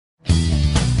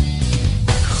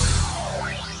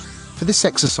For this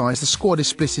exercise, the squad is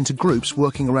split into groups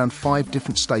working around 5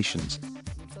 different stations.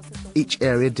 Each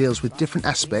area deals with different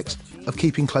aspects of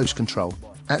keeping close control.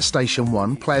 At Station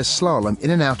 1, players slalom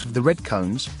in and out of the red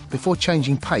cones before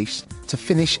changing pace to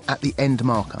finish at the end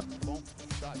marker.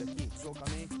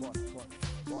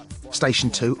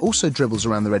 Station 2 also dribbles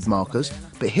around the red markers,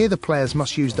 but here the players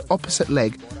must use the opposite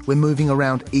leg when moving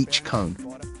around each cone.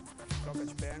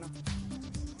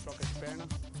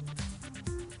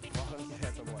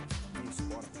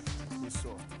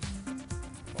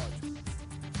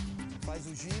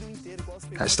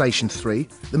 At Station 3,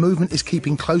 the movement is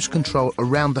keeping close control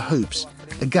around the hoops,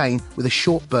 again with a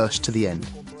short burst to the end.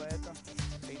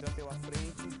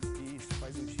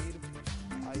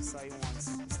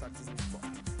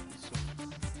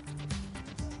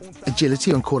 Agility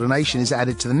and coordination is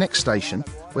added to the next station,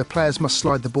 where players must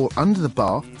slide the ball under the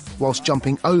bar whilst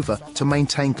jumping over to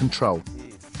maintain control.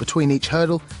 Between each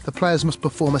hurdle, the players must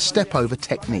perform a step-over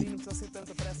technique.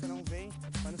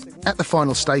 At the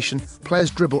final station,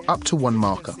 players dribble up to one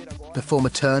marker, perform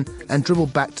a turn and dribble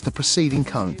back to the preceding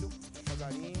cone.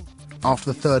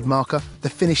 After the third marker, the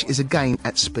finish is again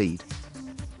at speed.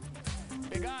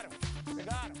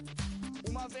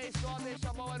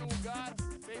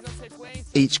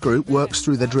 Each group works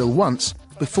through the drill once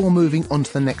before moving on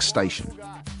to the next station.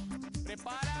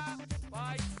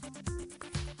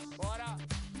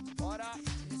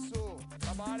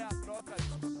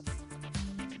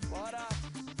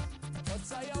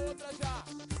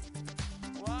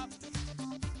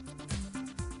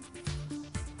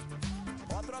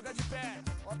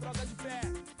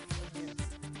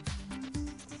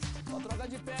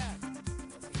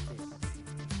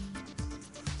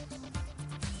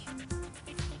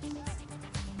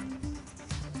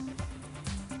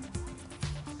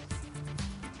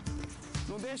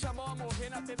 Não deixa a bola morrer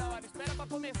na pedalada. Espera pra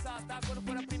começar, tá? Quando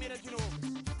for a primeira de novo.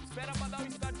 Espera pra dar o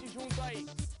start junto aí.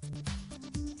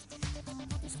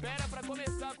 Espera pra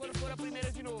começar quando for a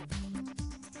primeira de novo.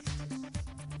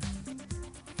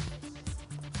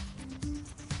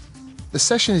 The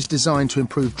session is designed to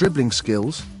improve dribbling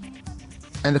skills,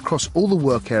 and across all the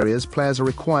work areas, players are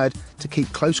required to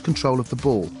keep close control of the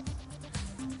ball,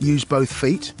 use both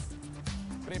feet,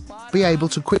 be able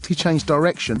to quickly change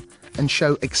direction and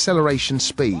show acceleration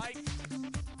speed.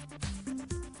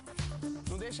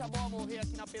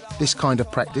 This kind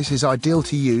of practice is ideal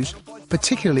to use,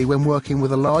 particularly when working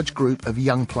with a large group of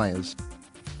young players.